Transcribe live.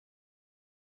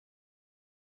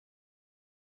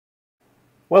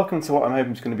Welcome to what I'm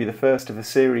hoping is going to be the first of a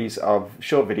series of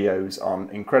short videos on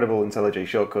incredible IntelliJ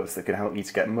shortcuts that can help you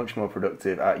to get much more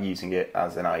productive at using it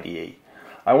as an IDE.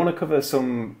 I want to cover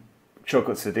some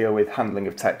shortcuts to deal with handling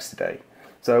of text today.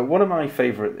 So one of my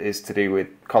favourite is to do with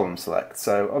column select.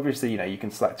 So obviously, you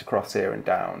can select across here and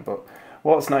down, but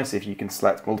what's nice if you can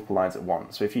select multiple lines at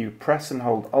once. So if you press and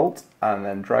hold Alt and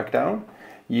then drag down,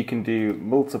 you can do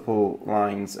multiple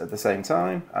lines at the same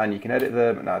time, and you can edit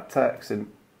them and add text,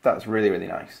 and that's really, really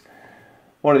nice.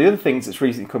 One of the other things that's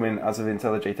recently come in as of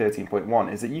IntelliJ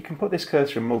 13.1 is that you can put this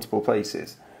cursor in multiple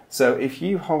places. So if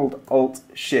you hold Alt,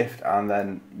 Shift and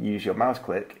then use your mouse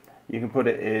click, you can put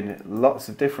it in lots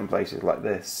of different places like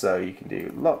this. So you can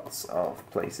do lots of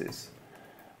places,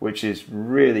 which is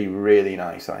really, really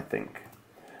nice, I think.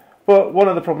 But one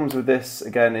of the problems with this,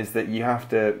 again, is that you have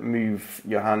to move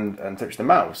your hand and touch the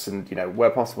mouse, and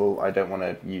where possible, I don't want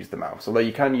to use the mouse. Although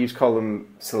you can use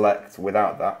column select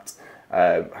without that.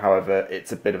 However,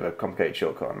 it's a bit of a complicated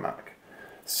shortcut on Mac.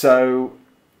 So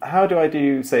how do I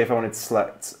do, say, if I wanted to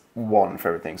select one for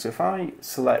everything? So if I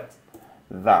select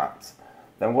that,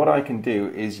 then what I can do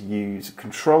is use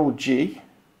Control G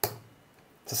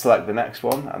to select the next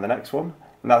one and the next one.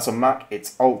 And that's on Mac.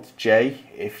 It's Alt J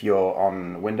if you're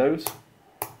on Windows,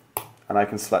 and I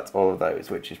can select all of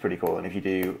those, which is pretty cool. And if you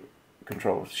do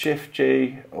Control Shift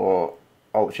G or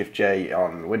Alt Shift J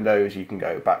on Windows, you can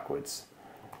go backwards.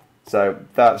 So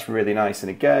that's really nice. And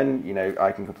again,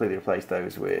 I can completely replace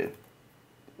those with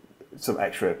some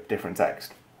extra different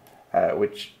text,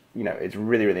 which is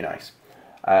really, really nice.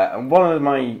 And one of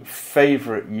my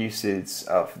favourite uses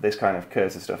of this kind of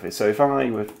cursor stuff is, so if I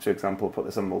were to, for example, put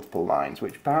this on multiple lines,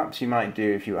 which perhaps you might do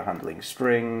if you were handling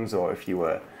strings or if you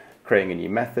were creating a new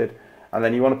method, and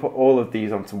then you want to put all of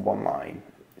these onto one line.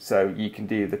 So you can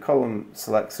do the column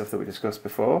select stuff that we discussed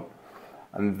before,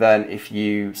 and then if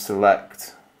you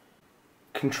select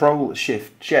Control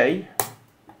Shift J,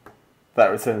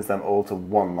 that returns them all to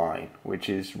one line, which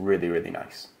is really, really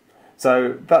nice.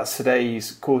 So that's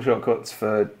today's cool shortcuts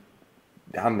for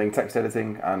handling text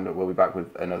editing, and we'll be back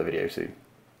with another video soon.